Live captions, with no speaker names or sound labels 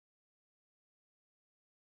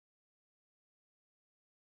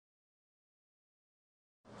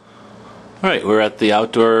Alright, we're at the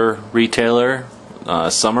outdoor retailer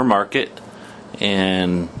summer market,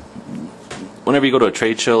 and whenever you go to a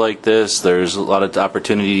trade show like this, there's a lot of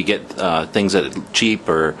opportunity to get things at cheap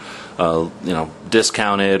or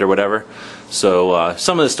discounted or whatever. So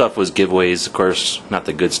some of the stuff was giveaways, of course, not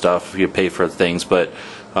the good stuff. You pay for things, but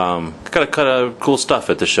got a cut of cool stuff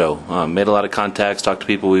at the show. Made a lot of contacts, talked to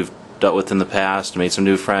people we've dealt with in the past, made some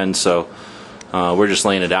new friends. So we're just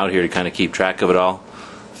laying it out here to kind of keep track of it all.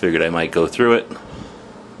 Figured I might go through it.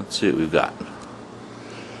 Let's see what we've got.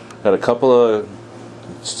 Got a couple of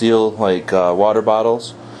steel water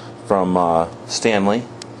bottles from Stanley.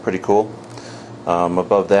 Pretty cool.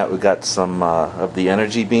 Above that we got some of the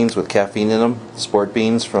energy beans with caffeine in them. Sport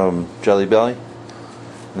beans from Jelly Belly.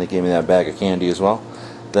 And they gave me that bag of candy as well.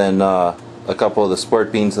 Then a couple of the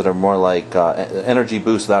sport beans that are more like energy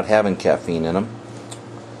boost without having caffeine in them.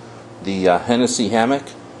 The Hennessy hammock.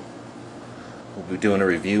 We'll be doing a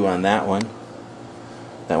review on that one.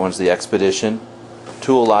 That one's the Expedition.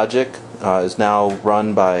 Tool Logic is now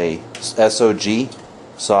run by SOG,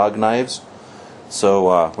 SOG knives.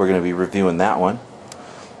 So we're going to be reviewing that one.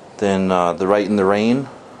 Then the Right in the Rain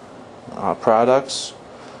products.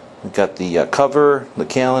 We've got the cover, the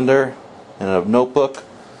calendar, and a notebook.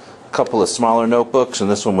 A couple of smaller notebooks, and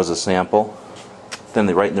this one was a sample. Then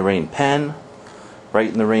the Right in the Rain pen. Right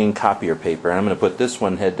in the Rain copier paper. And I'm going to put this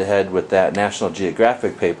one head to head with that National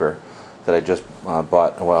Geographic paper that I just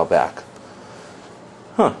bought a while back.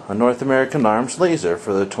 A North American Arms laser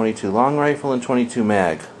for the 22 long rifle and 22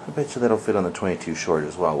 mag. I bet you that'll fit on the 22 short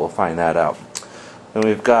as well. We'll find that out. And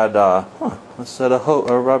we've got a set of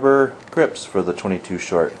rubber grips for the 22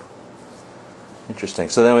 short. Interesting.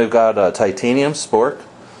 So then we've got a titanium spork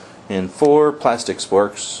and 4 plastic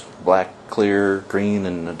sporks, black, clear, green,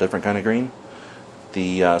 and a different kind of green.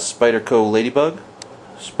 The Spyderco Ladybug,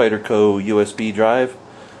 Spyderco USB drive,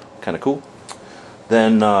 kind of cool.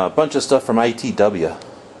 Then a bunch of stuff from ITW.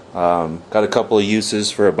 Got a couple of uses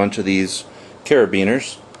for a bunch of these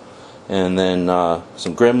carabiners. And then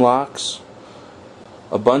some Grimlocks,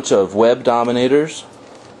 a bunch of web dominators.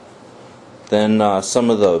 Then some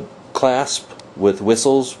of the clasp with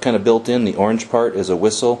whistles kind of built in. The orange part is a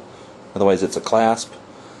whistle, otherwise it's a clasp.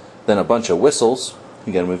 Then a bunch of whistles.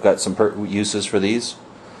 Again, we've got some uses for these.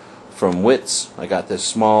 From Wits, I got this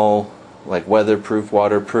small, weatherproof,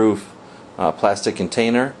 waterproof plastic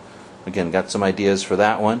container. Again, got some ideas for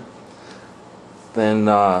that one. Then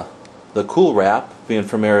the Cool Wrap, being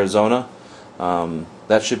from Arizona,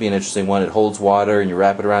 that should be an interesting one. It holds water, and you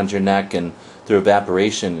wrap it around your neck, and through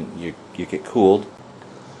evaporation, you get cooled.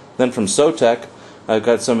 Then from Sotec, I've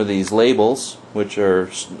got some of these labels, which are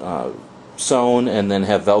sewn and then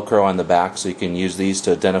have Velcro on the back, so you can use these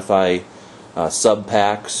to identify sub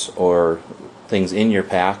packs or things in your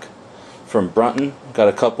pack. From Brunton, got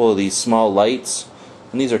a couple of these small lights,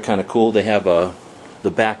 and these are kind of cool. They have the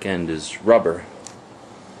back end is rubber,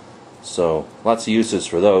 so lots of uses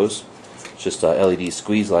for those. It's just a LED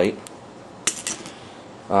squeeze light.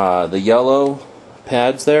 The yellow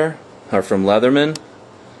pads there are from Leatherman,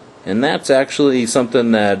 and that's actually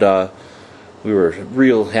something that we were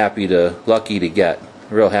lucky to get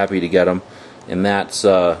them, and that's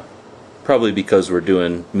probably because we're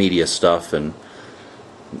doing media stuff and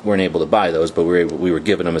weren't able to buy those, but we were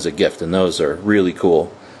given them as a gift, and those are really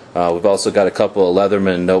cool. We've also got a couple of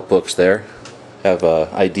Leatherman notebooks there. Have an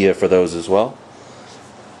idea for those as well.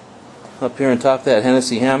 Up here on top of that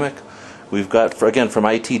Hennessy hammock, we've got, again from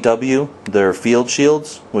ITW, their Field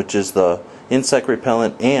Shields, which is the insect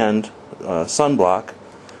repellent and sunblock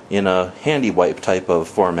in a handy wipe type of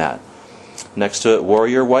format. Next to it,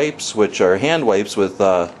 Warrior wipes, which are hand wipes with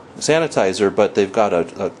sanitizer, but they've got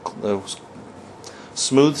a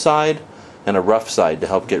smooth side and a rough side to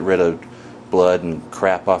help get rid of blood and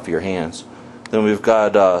crap off your hands. Then we've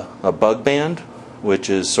got a bug band, which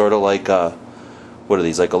is sort of like what are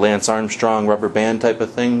these, like a Lance Armstrong rubber band type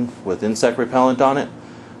of thing with insect repellent on it,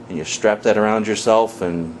 and you strap that around yourself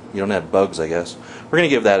and you don't have bugs, I guess. We're going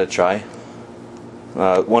to give that a try.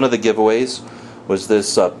 One of the giveaways was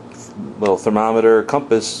this little thermometer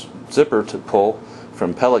compass zipper to pull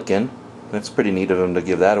from Pelican. That's pretty neat of them to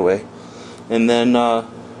give that away. And then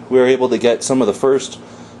we were able to get some of the first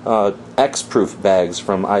X-Proof bags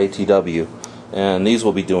from ITW, and these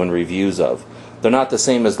we'll be doing reviews of. They're not the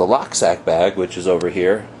same as the Locksack bag, which is over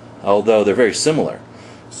here, although they're very similar.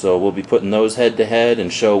 So we'll be putting those head to head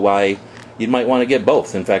and show why you might want to get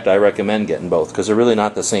both. In fact, I recommend getting both because they're really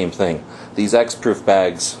not the same thing. These X-Proof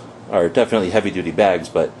bags are definitely heavy-duty bags,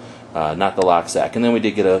 but not the Locksack. And then we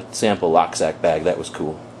did get a sample Locksack bag. That was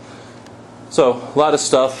cool. So a lot of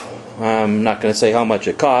stuff. I'm not going to say how much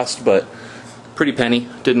it cost, but pretty penny.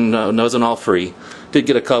 Wasn't all free. Did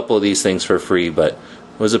get a couple of these things for free, but it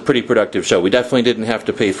was a pretty productive show. We definitely didn't have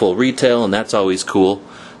to pay full retail, and that's always cool.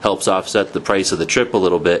 Helps offset the price of the trip a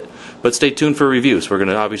little bit. But stay tuned for reviews. We're going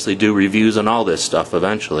to obviously do reviews on all this stuff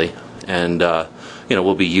eventually, and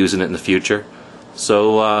we'll be using it in the future.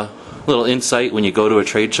 So a little insight when you go to a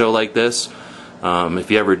trade show like this, if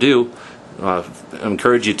you ever do, I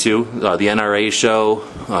encourage you to. The NRA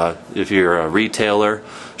show, if you're a retailer,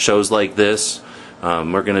 shows like this.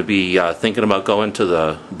 We're going to be thinking about going to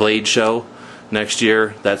the Blade show next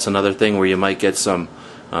year. That's another thing where you might get some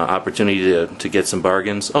opportunity to get some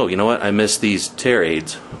bargains. Oh, you know what? I missed these tear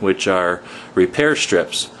aids, which are repair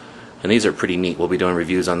strips. And these are pretty neat. We'll be doing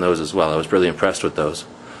reviews on those as well. I was really impressed with those.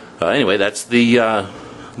 Anyway, that's the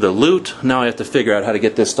loot. Now I have to figure out how to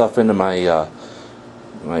get this stuff into my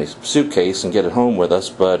my suitcase and get it home with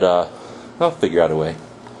us, but I'll figure out a way.